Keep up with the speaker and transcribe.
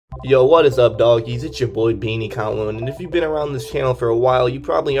Yo, what is up, doggies? It's your boy Beanie Countlin, and if you've been around this channel for a while, you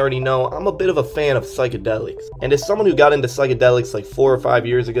probably already know I'm a bit of a fan of psychedelics. And as someone who got into psychedelics like 4 or 5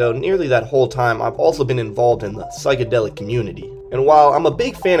 years ago, nearly that whole time, I've also been involved in the psychedelic community. And while I'm a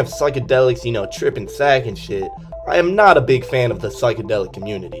big fan of psychedelics, you know, trip and sack and shit, I am not a big fan of the psychedelic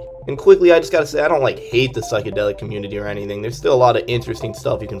community. And quickly, I just gotta say, I don't hate the psychedelic community or anything. There's still a lot of interesting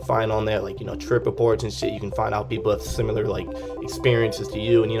stuff you can find on there, like, you know, trip reports and shit. You can find out people have similar, experiences to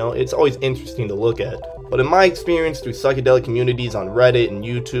you, and, you know, it's always interesting to look at. But in my experience through psychedelic communities on Reddit and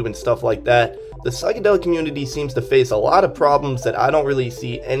YouTube and stuff like that, the psychedelic community seems to face a lot of problems that I don't really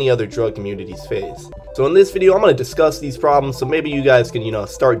see any other drug communities face. So in this video, I'm going to discuss these problems so maybe you guys can, you know,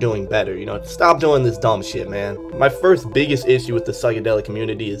 start doing better, you know, stop doing this dumb shit, man. My first biggest issue with the psychedelic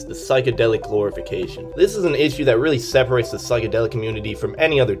community is the psychedelic glorification. This is an issue that really separates the psychedelic community from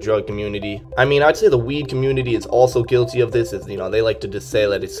any other drug community. I mean, I'd say the weed community is also guilty of this, as, you know, they like to just say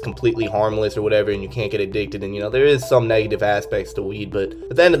that it's completely harmless or whatever and you can't get addicted, and, you know, there is some negative aspects to weed, but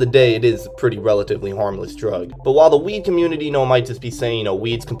at the end of the day, it is a pretty relatively harmless drug. But while the weed community, you know, might just be saying, you know,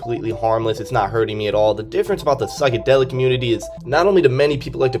 weed's completely harmless, it's not hurting me at all, the difference about the psychedelic community is not only do many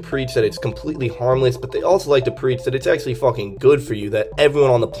people like to preach that it's completely harmless, but they also like to preach that it's actually fucking good for you, that everyone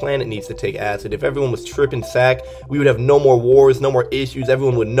on the planet needs to take acid. If everyone was tripping sack, we would have no more wars, no more issues,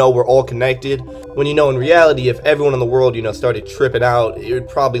 everyone would know we're all connected. When, you know, in reality, if everyone in the world, you know, started tripping out, it would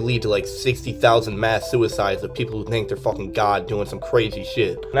probably lead to like 60,000 mass suicides of people who think they're fucking God doing some crazy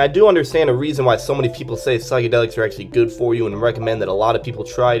shit. And I do understand a reason why so many people say psychedelics are actually good for you and recommend that a lot of people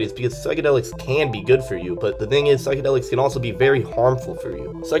try it is because psychedelics can be good for you, but the thing is, psychedelics can also be very harmful for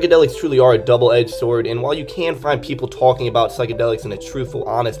you. Psychedelics truly are a double-edged sword, and while you can find people talking about psychedelics in a truthful,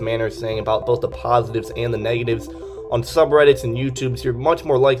 honest manner, saying about both the positives and the negatives, on subreddits and YouTubes, you're much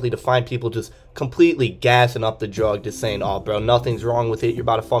more likely to find people just completely gassing up the drug, just saying, oh bro, nothing's wrong with it, you're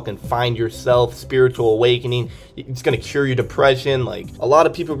about to fucking find yourself, spiritual awakening, it's gonna cure your depression. Like, a lot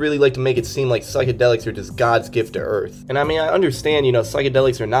of people really like to make it seem like psychedelics are just God's gift to earth. And I mean, I understand, you know,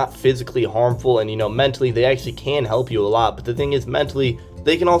 psychedelics are not physically harmful, and, you know, mentally they actually can help you a lot, but the thing is, mentally,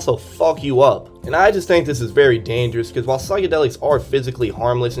 they can also fuck you up. And I just think this is very dangerous, because while psychedelics are physically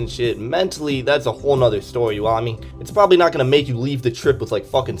harmless and shit, mentally, that's a whole nother story. Well, I mean, it's probably not gonna make you leave the trip with like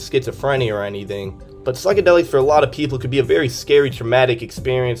fucking schizophrenia or anything. But psychedelics for a lot of people could be a very scary, traumatic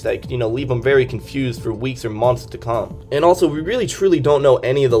experience that could, you know, leave them very confused for weeks or months to come. And also, we really truly don't know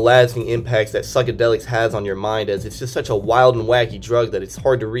any of the lasting impacts that psychedelics has on your mind, as it's just such a wild and wacky drug that it's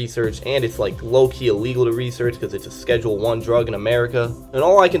hard to research, and it's like low-key illegal to research because it's a Schedule I drug in America. And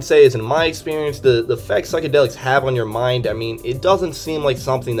all I can say is, in my experience, the effects psychedelics have on your mind, I mean, it doesn't seem like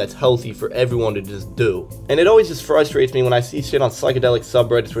something that's healthy for everyone to just do. And it always just frustrates me when I see shit on psychedelic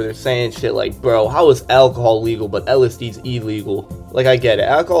subreddits where they're saying shit like, bro, how is alcohol legal but LSD's illegal? Like, I get it,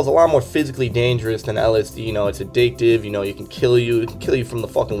 alcohol's a lot more physically dangerous than LSD, you know, it's addictive, you know, it can kill you from the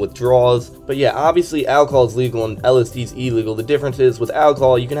fucking withdrawals. But yeah, obviously alcohol is legal and LSD's illegal. The difference is, with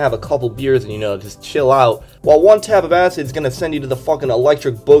alcohol, you can have a couple beers and, you know, just chill out, while one tab of acid is gonna send you to the fucking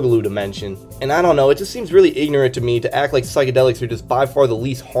electric boogaloo dimension. And I don't know, it just seems really ignorant to me to act like psychedelics are just by far the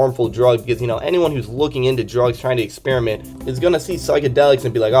least harmful drug, because, you know, anyone who's looking into drugs, trying to experiment, is gonna see psychedelics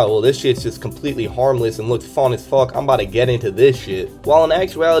and be like, oh, well, this shit's just completely harmless and looks fun as fuck, I'm about to get into this shit. While in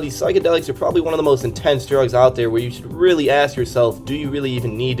actuality, psychedelics are probably one of the most intense drugs out there, where you should really ask yourself, do you really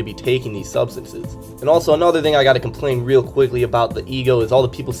even need to be taking these substances? And also, another thing I gotta complain real quickly about the ego is all the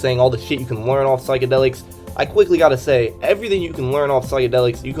people saying all the shit you can learn off psychedelics. I quickly gotta say, everything you can learn off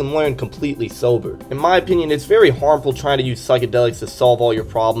psychedelics, you can learn completely sober. In my opinion, it's very harmful trying to use psychedelics to solve all your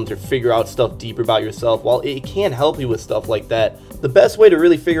problems or figure out stuff deeper about yourself. While it can help you with stuff like that, the best way to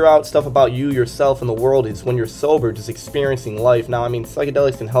really figure out stuff about you, yourself, and the world is when you're sober, just experiencing life. Now, I mean,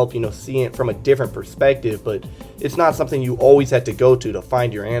 psychedelics can help, you know, see it from a different perspective, but it's not something you always have to go to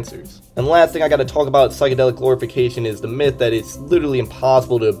find your answers. And last thing I gotta talk about psychedelic glorification is the myth that it's literally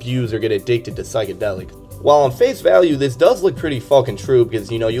impossible to abuse or get addicted to psychedelics. While on face value, this does look pretty fucking true,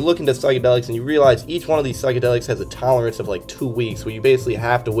 because, you know, you look into psychedelics and you realize each one of these psychedelics has a tolerance of like 2 weeks, where you basically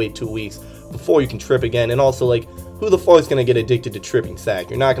have to wait 2 weeks before you can trip again. And also, like, who the fuck is gonna get addicted to tripping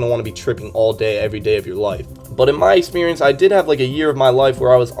sack? You're not gonna want to be tripping all day, every day of your life. But in my experience, I did have like a year of my life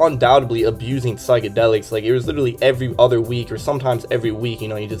where I was undoubtedly abusing psychedelics. Like, it was literally every other week or sometimes every week, you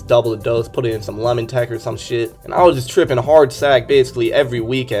know, you just double the dose, put it in some lemon tech or some shit, and I was just tripping hard sack basically every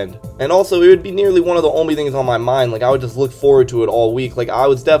weekend. And also, it would be nearly one of the only things on my mind. Like, I would just look forward to it all week. Like, I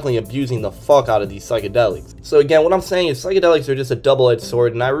was definitely abusing the fuck out of these psychedelics. So again, what I'm saying is psychedelics are just a double-edged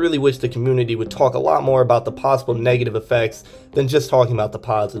sword, and I really wish the community would talk a lot more about the possible negative effects than just talking about the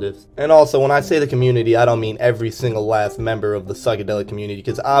positives. And also, when I say the community, I don't mean every single last member of the psychedelic community,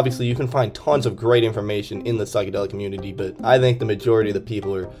 because obviously you can find tons of great information in the psychedelic community, but I think the majority of the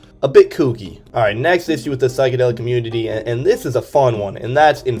people are a bit kooky. Alright, next issue with the psychedelic community, and this is a fun one, and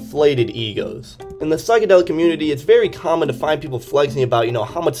that's inflated egos. In the psychedelic community, it's very common to find people flexing about,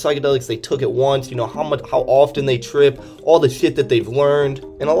 how much psychedelics they took at once, how often they trip, all the shit that they've learned.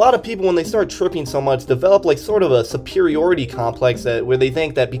 And a lot of people, when they start tripping so much, develop like sort of a superiority complex where they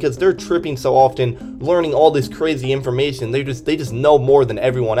think that because they're tripping so often, learning all this crazy information, they just know more than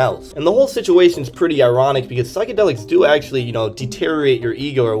everyone else. And the whole situation's pretty ironic because psychedelics do actually, deteriorate your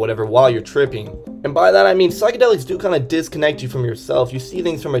ego or whatever while you're tripping. And by that I mean psychedelics do kind of disconnect you from yourself. You see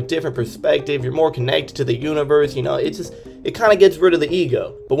things from a different perspective, you're more connected to the universe, it kind of gets rid of the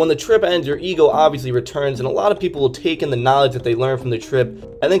ego. But when the trip ends, your ego obviously returns, and a lot of people will take in the knowledge that they learned from the trip,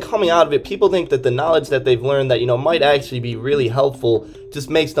 and then coming out of it, people think that the knowledge that they've learned that, might actually be really helpful just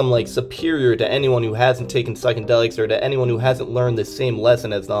makes them like superior to anyone who hasn't taken psychedelics or to anyone who hasn't learned the same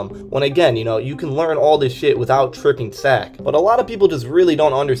lesson as them. When again, you can learn all this shit without tripping sack. But a lot of people just really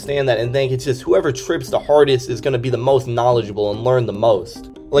don't understand that and think it's just whoever trips the hardest is going to be the most knowledgeable and learn the most.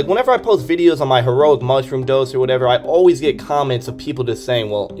 Like, whenever I post videos on my heroic mushroom dose or whatever, I always get comments of people just saying,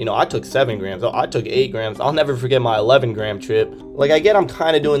 well, I took 7 grams, I took 8 grams, I'll never forget my 11-gram trip. Like, I get I'm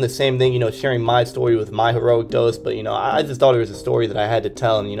kind of doing the same thing, sharing my story with my heroic dose, but, I just thought it was a story that I had to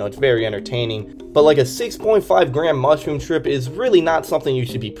tell, and, it's very entertaining. But, like, a 6.5 gram mushroom trip is really not something you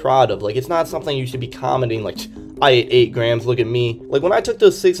should be proud of. Like, it's not something you should be commenting, like, I ate 8 grams, look at me. Like, when I took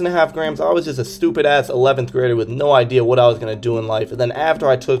those 6.5 grams, I was just a stupid ass 11th grader with no idea what I was gonna do in life. And then after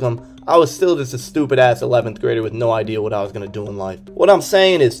I took them, I was still just a stupid ass 11th grader with no idea what I was gonna do in life. What I'm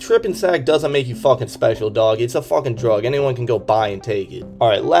saying is, tripping sack doesn't make you fucking special, dog. It's a fucking drug. Anyone can go buy and take it.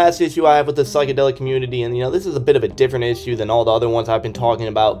 Alright, last issue I have with the psychedelic community, and this is a bit of a different issue than all the other ones I've been talking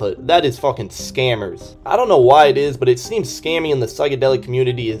about, but that is fucking scammers. I don't know why it is, but it seems scamming in the psychedelic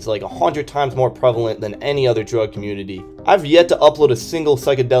community is like 100 times more prevalent than any other drug community. I've yet to upload a single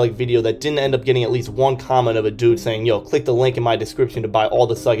psychedelic video that didn't end up getting at least one comment of a dude saying, yo, click the link in my description to buy all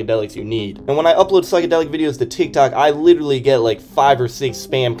the psychedelics you need. And when I upload psychedelic videos to TikTok, I literally get like 5 or 6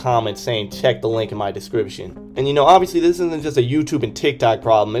 spam comments saying, check the link in my description. And obviously this isn't just a YouTube and TikTok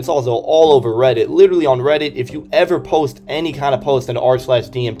problem, it's also all over Reddit. Literally on Reddit, if you ever post any kind of post into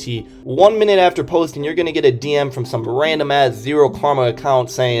r/DMT, 1 minute after posting, you're gonna get a DM from some random ass zero karma account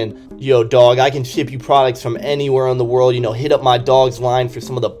saying, yo dog, I can ship you products from anywhere in the world, hit up my dog's line for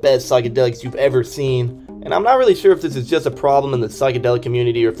some of the best psychedelics you've ever seen. And I'm not really sure if this is just a problem in the psychedelic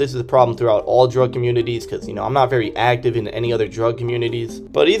community or if this is a problem throughout all drug communities, because, I'm not very active in any other drug communities.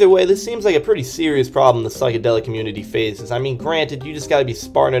 But either way, this seems like a pretty serious problem the psychedelic community faces. I mean, granted, you just gotta be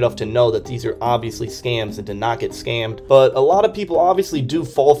smart enough to know that these are obviously scams and to not get scammed. But a lot of people obviously do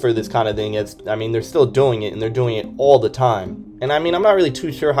fall for this kind of thing, they're still doing it, and they're doing it all the time. And I'm not really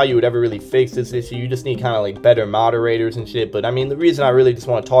too sure how you would ever really fix this issue. You just need kind of like better moderators and shit. But the reason I really just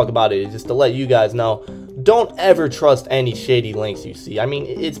want to talk about it is just to let you guys know, don't ever trust any shady links you see.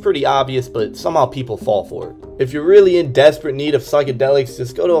 It's pretty obvious, but somehow people fall for it. If you're really in desperate need of psychedelics,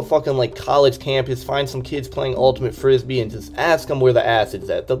 just go to a fucking like college campus, find some kids playing ultimate frisbee, and just ask them where the acid's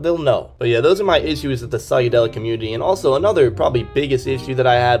at. They'll know. But yeah, those are my issues with the psychedelic community. And also another probably biggest issue that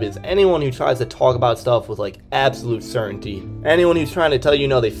I have is anyone who tries to talk about stuff with like absolute certainty. Anyone who's trying to tell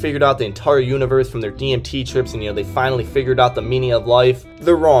you, they figured out the entire universe from their DMT trips and, they finally figured out the meaning of life,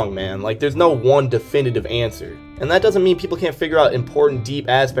 they're wrong, man. Like, there's no one definitive answer. And that doesn't mean people can't figure out important, deep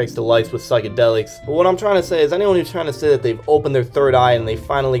aspects to life with psychedelics. But what I'm trying to say is anyone who's trying to say that they've opened their third eye and they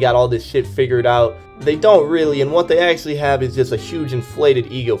finally got all this shit figured out, they don't really, and what they actually have is just a huge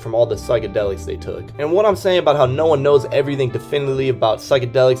inflated ego from all the psychedelics they took. And what I'm saying about how no one knows everything definitively about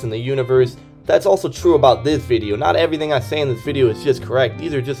psychedelics in the universe, that's also true about this video. Not everything I say in this video is just correct.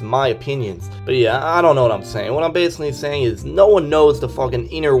 These are just my opinions. But yeah, I don't know what I'm saying. What I'm basically saying is no one knows the fucking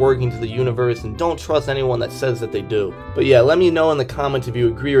inner workings of the universe, and don't trust anyone that says that they do. But yeah, let me know in the comments if you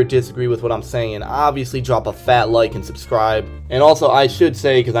agree or disagree with what I'm saying, and obviously drop a fat like and subscribe. And also, I should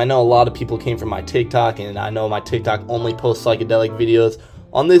say, because I know a lot of people came from my TikTok, and I know my TikTok only posts psychedelic videos,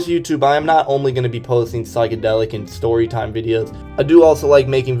 on this YouTube, I am not only going to be posting psychedelic and storytime videos. I do also like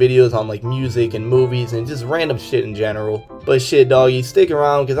making videos on like music and movies and just random shit in general. But shit, doggy, stick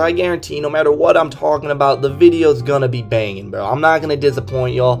around, because I guarantee no matter what I'm talking about, the video's gonna be banging, bro. I'm not gonna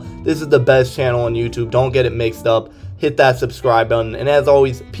disappoint y'all. This is the best channel on YouTube. Don't get it mixed up. Hit that subscribe button, and as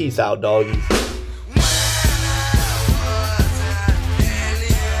always, peace out, doggies.